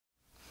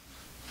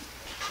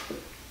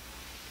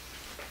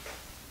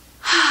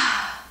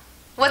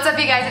What's up,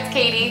 you guys? It's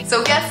Katie.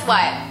 So guess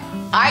what?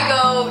 I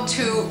go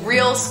to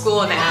real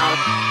school now.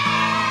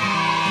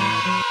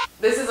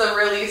 This is a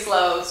really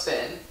slow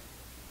spin.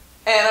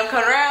 And I'm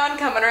coming around.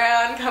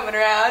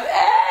 Hey,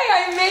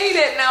 I made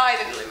it! No, I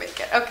didn't really make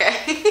it.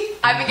 Okay.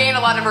 I've been getting a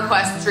lot of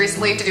requests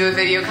recently to do a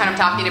video kind of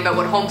talking about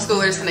what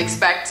homeschoolers can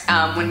expect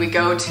when we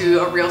go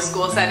to a real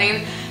school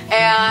setting.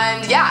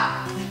 And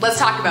yeah, let's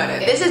talk about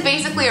it. This is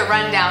basically a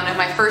rundown of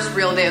my first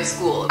real day of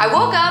school. I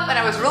woke up and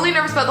I was really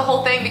nervous about the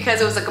whole thing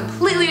because it was a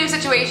completely new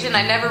situation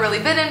I'd never really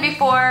been in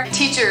before.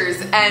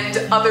 Teachers and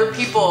other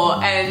people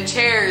and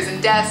chairs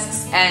and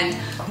desks and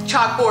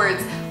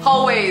chalkboards,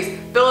 hallways,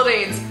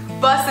 buildings,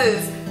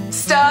 buses,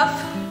 stuff,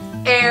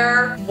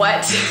 air,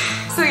 what?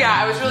 So yeah,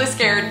 I was really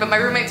scared, but my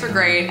roommates were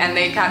great and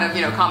they kind of,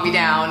 calmed me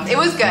down. It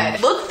was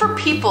good. Look for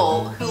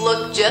people who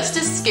look just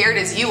as scared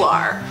as you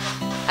are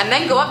and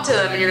then go up to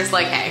them and you're just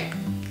like, hey,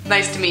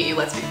 nice to meet you,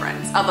 let's be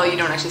friends. Although you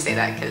don't actually say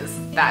that because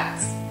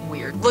that's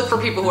weird. Look for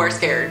people who are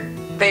scared.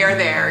 They are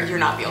there, you're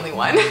not the only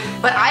one.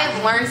 But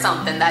I've learned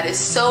something that is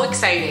so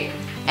exciting.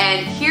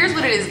 And here's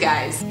what it is,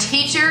 guys.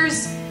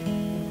 Teachers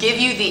give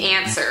you the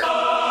answer.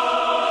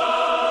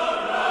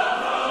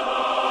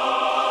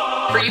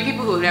 For you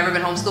people who have never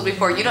been homeschooled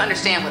before, you don't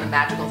understand what a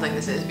magical thing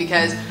this is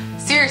because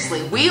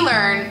seriously, we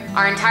learn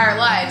our entire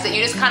lives that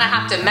you just kind of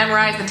have to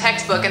memorize the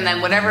textbook and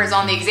then whatever is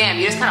on the exam,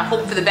 you just kind of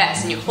hope for the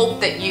best and you hope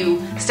that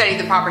you study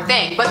the proper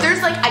thing. But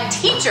there's like a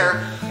teacher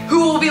who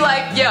will be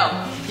like, yo,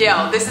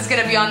 this is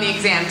gonna be on the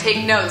exam,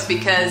 take notes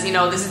because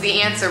this is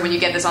the answer when you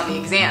get this on the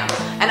exam.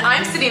 And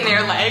I'm sitting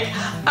there like,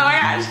 oh my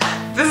gosh,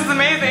 this is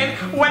amazing,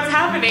 what's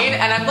happening?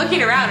 And I'm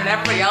looking around and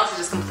everybody else is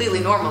just completely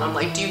normal. I'm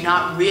like, do you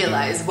not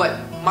realize what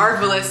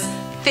marvelous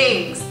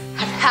things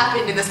have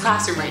happened in this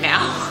classroom right now?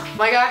 Oh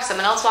my gosh,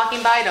 someone else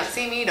walking by, don't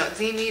see me, don't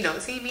see me,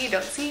 don't see me,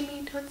 don't see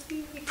me, don't see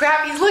me.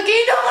 Crap, he's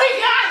looking, oh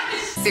my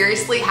gosh!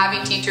 Seriously,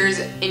 having teachers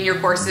in your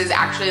courses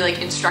actually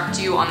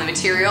instruct you on the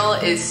material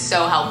is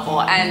so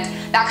helpful. And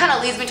that kind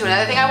of leads me to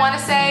another thing I want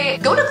to say.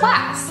 Go to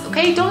class,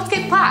 okay? Don't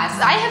skip class.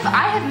 I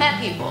have met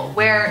people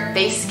where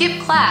they skip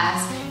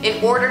class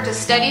in order to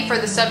study for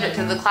the subject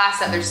of the class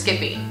that they're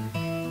skipping.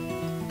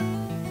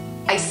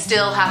 I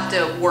still have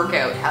to work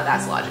out how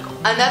that's logical.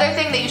 Another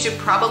thing that you should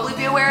probably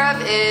be aware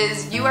of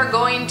is you are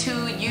going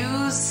to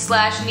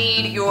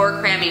use/need your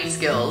cramming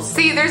skills.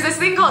 See, there's this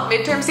thing called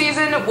midterm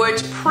season,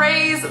 which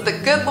praise the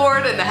good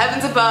Lord in the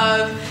heavens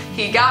above.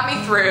 He got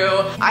me through.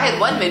 I had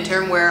one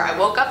midterm where I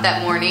woke up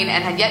that morning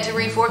and had yet to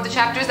read 4 of the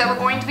chapters that were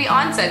going to be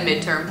on said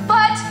midterm,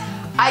 but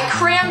I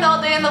crammed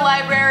all day in the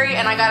library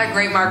and I got a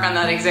great mark on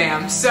that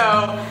exam.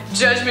 So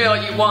judge me all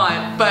you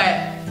want,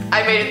 but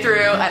I made it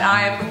through and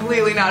I am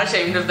completely not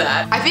ashamed of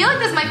that. I feel like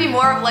this might be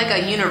more of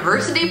a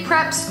university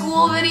prep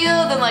school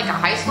video than a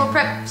high school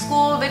prep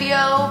school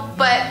video,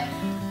 but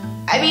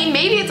I mean,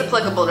 maybe it's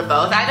applicable to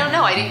both. I don't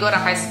know, I didn't go to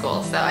high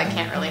school, so I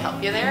can't really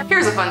help you there.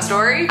 Here's a fun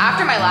story.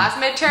 After my last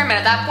midterm, and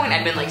at that point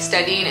I'd been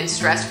studying and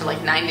stressed for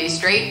 9 days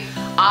straight,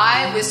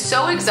 I was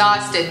so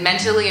exhausted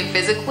mentally and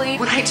physically.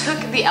 When I took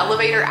the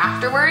elevator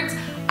afterwards,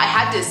 I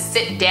had to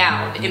sit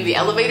down in the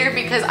elevator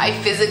because I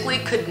physically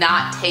could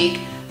not take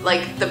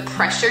the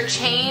pressure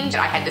change.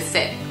 I had to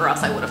sit or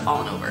else I would have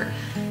fallen over.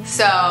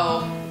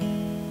 So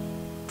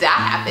that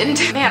happened.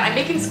 Man, I'm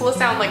making school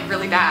sound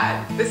really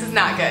bad. This is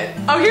not good.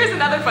 Oh, here's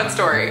another fun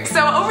story.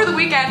 So over the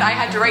weekend I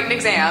had to write an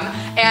exam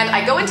and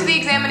I go into the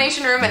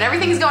examination room and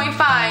everything's going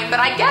fine, but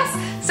I guess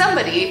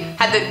somebody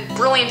had the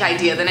brilliant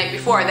idea the night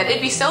before that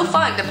it'd be so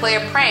fun to play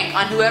a prank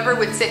on whoever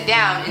would sit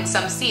down in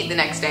some seat the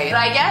next day. But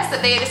I guess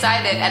that they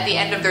decided at the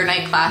end of their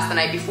night class the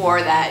night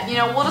before that,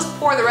 we'll just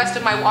pour the rest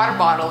of my water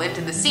bottle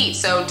into the seat.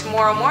 So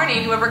tomorrow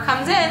morning, whoever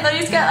comes in, they'll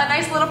just get a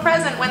nice little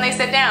present when they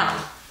sit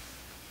down.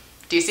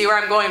 Do you see where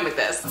I'm going with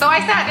this? So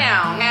I sat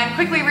down and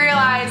quickly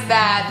realized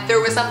that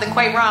there was something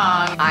quite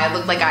wrong. I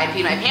looked like I had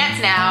peed my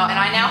pants now, and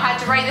I now had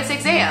to write this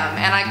exam,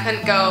 and I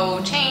couldn't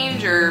go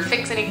change or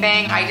fix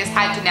anything. I just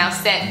had to now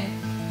sit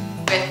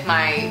with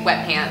my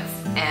wet pants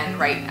and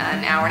write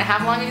an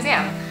hour-and-a-half long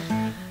exam.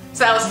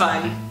 So that was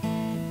fun.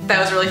 That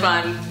was really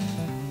fun.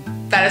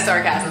 That is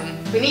sarcasm.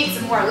 We need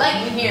some more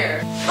light in here.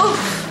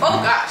 Oof,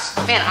 oh gosh.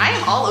 Man, I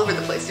am all over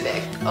the place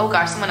today. Oh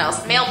gosh, someone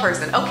else, male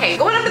person. Okay,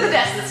 going under the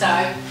desk this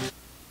time.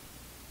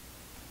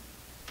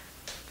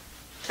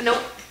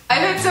 Nope.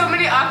 I've had so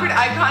many awkward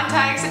eye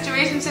contact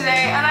situations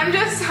today and I'm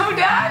just so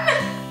done.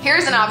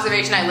 Here's an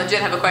observation I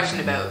legit have a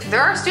question about.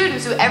 There are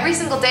students who every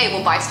single day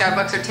will buy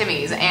Starbucks or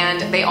Timmy's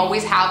and they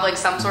always have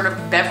some sort of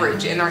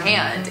beverage in their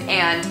hand,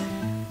 and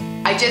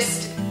I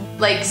just,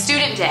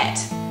 student debt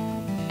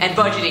and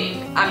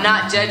budgeting. I'm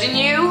not judging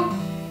you,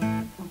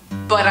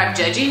 but I'm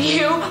judging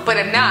you, but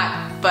I'm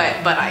not,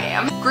 but I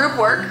am. Group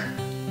work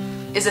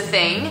is a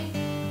thing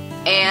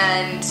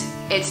and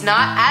it's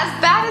not as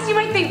bad as you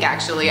might think,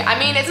 actually. I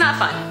mean, it's not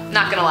fun,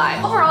 not gonna lie.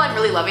 Overall, I'm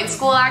really loving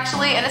school,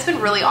 actually, and it's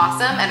been really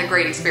awesome and a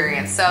great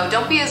experience. So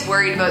don't be as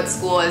worried about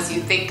school as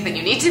you think that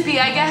you need to be,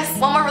 I guess.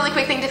 One more really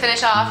quick thing to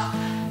finish off.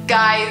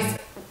 Guys,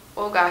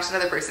 oh gosh,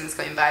 another person's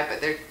coming by, but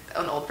they're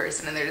an old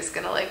person and they're just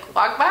gonna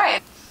walk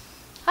by.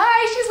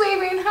 Hi, she's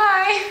waving,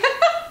 hi.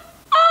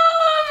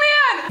 Oh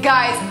man,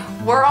 Guys,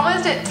 we're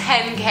almost at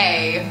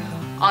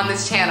 10K on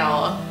this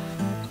channel.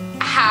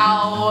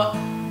 How?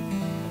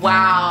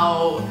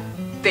 Wow.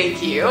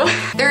 Thank you.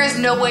 There is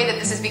no way that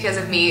this is because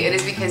of me. It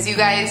is because you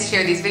guys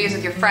share these videos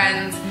with your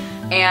friends,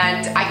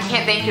 and I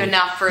can't thank you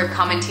enough for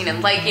commenting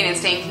and liking and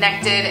staying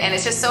connected, and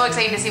it's just so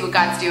exciting to see what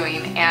God's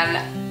doing,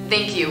 and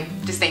thank you.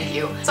 Just thank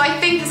you. So I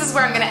think this is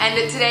where I'm gonna end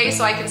it today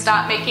so I can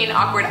stop making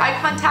awkward eye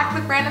contact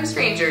with random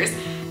strangers.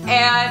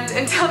 And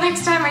until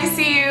next time I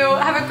see you,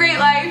 have a great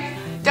life.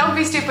 Don't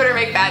be stupid or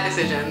make bad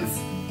decisions.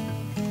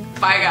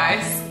 Bye,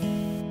 guys.